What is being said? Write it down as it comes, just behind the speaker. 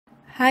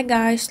Hi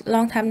guys,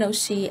 long time no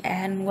see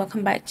and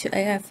welcome back to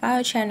AI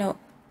File channel.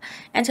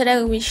 And today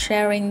we'll be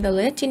sharing the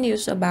latest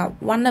news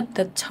about one of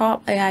the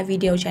top AI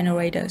video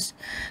generators.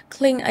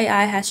 Kling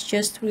AI has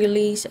just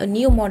released a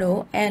new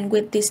model, and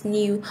with this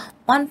new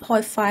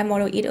 1.5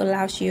 model it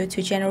allows you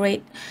to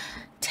generate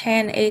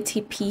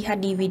 1080p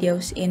HD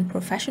videos in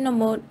professional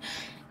mode.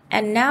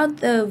 And now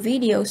the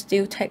videos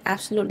still take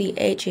absolutely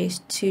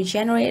ages to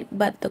generate,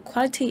 but the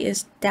quality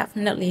is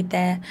definitely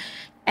there.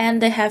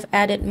 And they have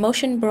added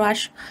motion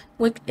brush,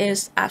 which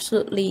is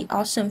absolutely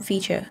awesome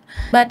feature,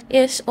 but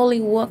it only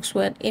works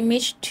with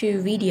image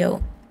to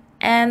video.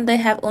 And they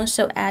have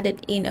also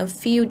added in a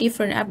few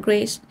different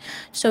upgrades,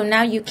 so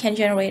now you can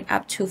generate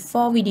up to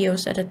 4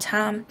 videos at a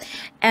time,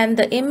 and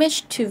the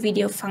image to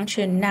video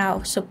function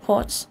now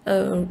supports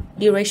a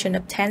duration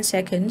of 10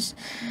 seconds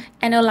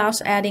and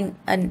allows adding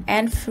an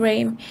end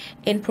frame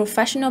in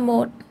professional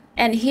mode.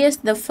 And here's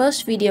the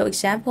first video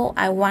example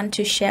I want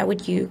to share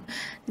with you.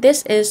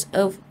 This is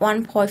a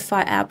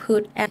 1.5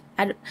 output,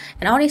 and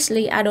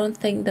honestly I don't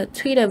think the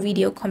Twitter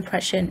video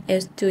compression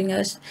is doing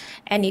us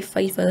any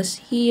favors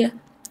here.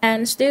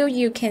 And still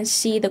you can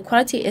see the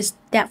quality is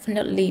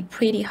definitely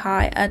pretty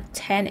high at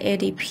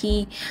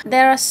 1080p.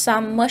 There are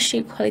some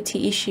mushy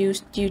quality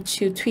issues due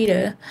to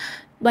Twitter,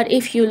 but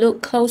if you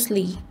look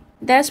closely,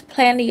 there's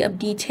plenty of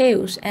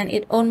details and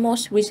it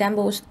almost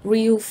resembles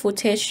real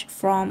footage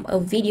from a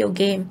video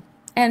game.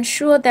 And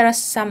sure, there are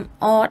some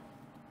odd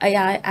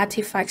AI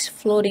artifacts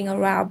floating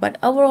around, but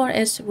overall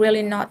it's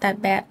really not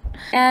that bad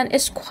and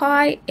it's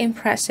quite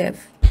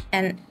impressive.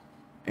 And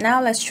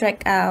now let's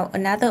check out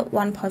another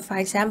 1.5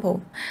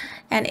 example.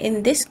 And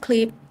in this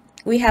clip,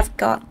 we have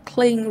got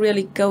Kling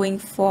really going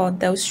for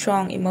those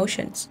strong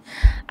emotions.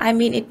 I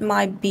mean, it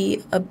might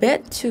be a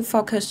bit too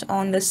focused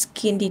on the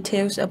skin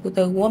details of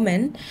the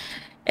woman.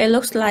 It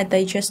looks like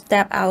they just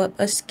stepped out of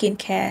a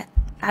skincare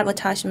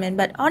advertisement,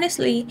 but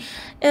honestly,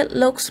 it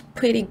looks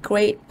pretty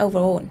great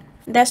overall.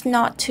 There's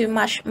not too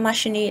much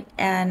in it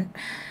and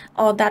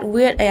all that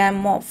weird AI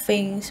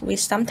morphings we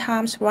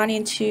sometimes run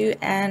into,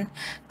 and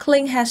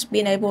Kling has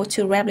been able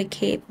to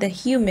replicate the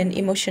human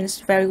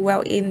emotions very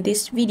well in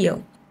this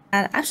video.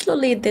 And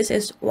absolutely, this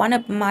is one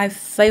of my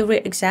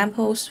favorite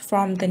examples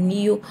from the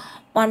new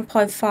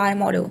 1.5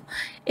 model.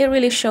 It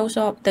really shows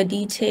off the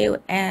detail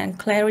and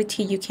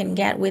clarity you can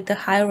get with the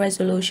higher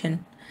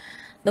resolution.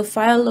 The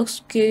file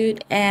looks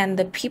good and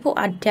the people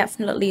are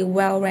definitely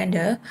well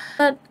rendered,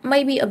 but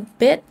maybe a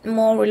bit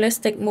more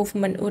realistic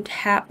movement would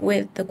help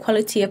with the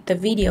quality of the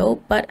video.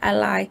 But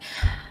I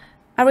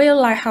really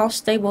like how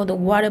stable the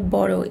water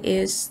bottle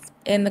is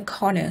in the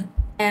corner,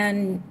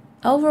 and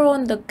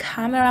overall the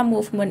camera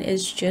movement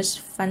is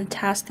just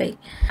fantastic.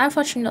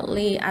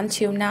 Unfortunately,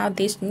 until now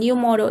this new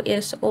model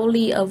is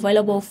only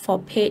available for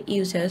paid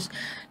users,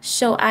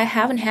 so I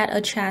haven't had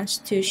a chance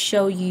to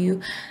show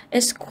you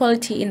its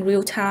quality in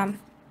real time.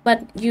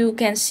 But you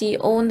can see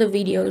all the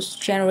videos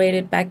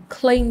generated by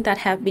Kling that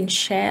have been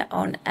shared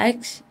on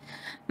X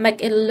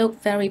make it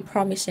look very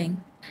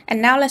promising. And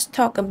now let's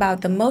talk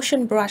about the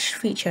motion brush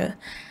feature.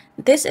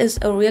 This is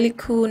a really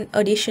cool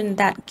addition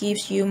that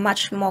gives you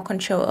much more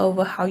control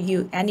over how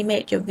you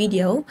animate your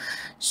video.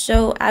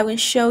 So I will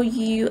show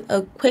you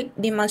a quick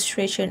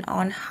demonstration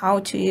on how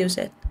to use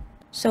it.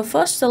 So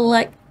first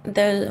select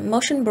the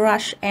motion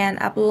brush and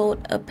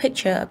upload a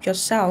picture of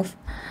yourself.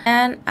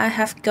 And I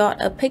have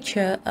got a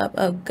picture of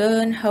a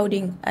girl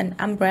holding an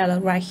umbrella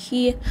right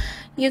here.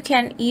 You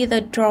can either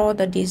draw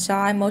the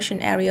desired motion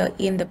area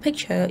in the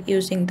picture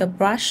using the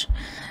brush,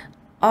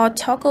 or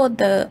toggle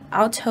the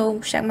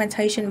auto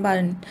segmentation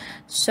button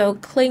so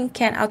Kling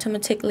can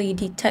automatically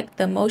detect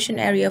the motion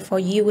area for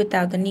you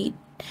without the need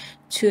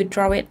to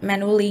draw it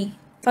manually.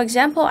 For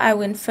example, I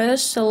will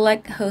first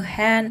select her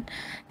hand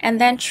and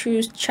then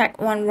choose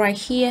track 1 right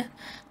here.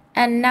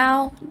 And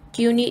now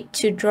you need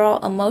to draw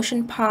a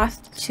motion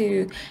path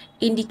to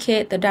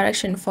indicate the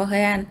direction for her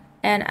hand.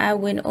 And I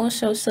will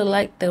also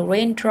select the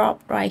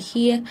raindrop right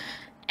here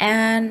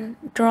and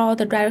draw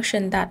the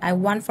direction that I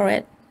want for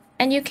it.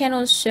 And you can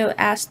also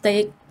add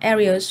static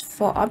areas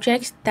for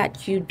objects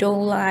that you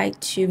don't like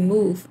to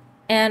move.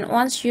 And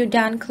once you're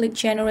done, click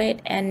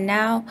generate, and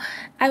now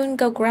I will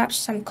go grab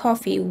some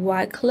coffee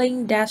while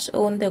Kling does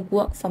all the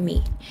work for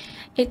me.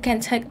 It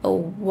can take a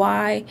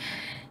while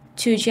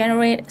to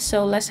generate,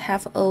 so let's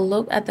have a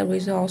look at the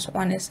results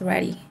when it's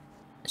ready.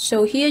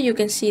 So here you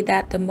can see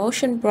that the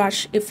motion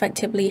brush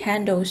effectively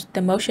handles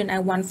the motion I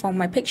want for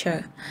my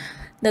picture.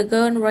 The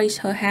girl raised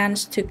her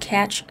hands to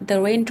catch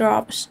the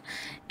raindrops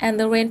and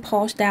the rain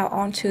pours down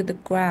onto the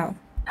ground.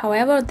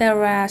 However,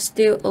 there are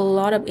still a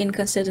lot of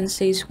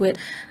inconsistencies with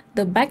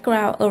the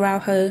background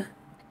around her.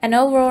 And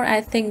overall,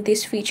 I think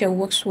this feature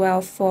works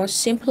well for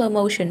simpler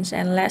motions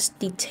and less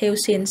detailed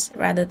scenes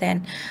rather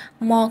than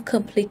more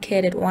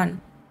complicated ones.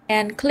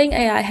 And Kling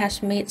AI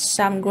has made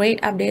some great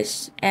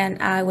updates,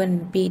 and I will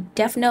be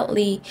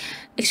definitely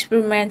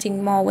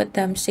experimenting more with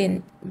them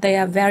since they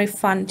are very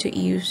fun to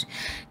use.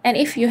 And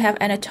if you have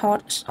any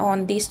thoughts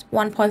on this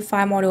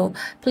 1.5 model,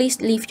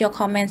 please leave your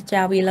comments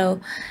down below.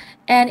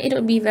 And it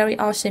would be very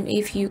awesome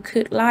if you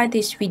could like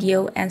this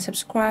video and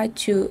subscribe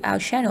to our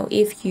channel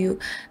if you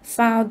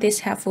found this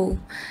helpful.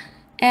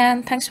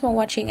 And thanks for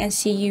watching, and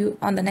see you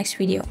on the next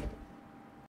video.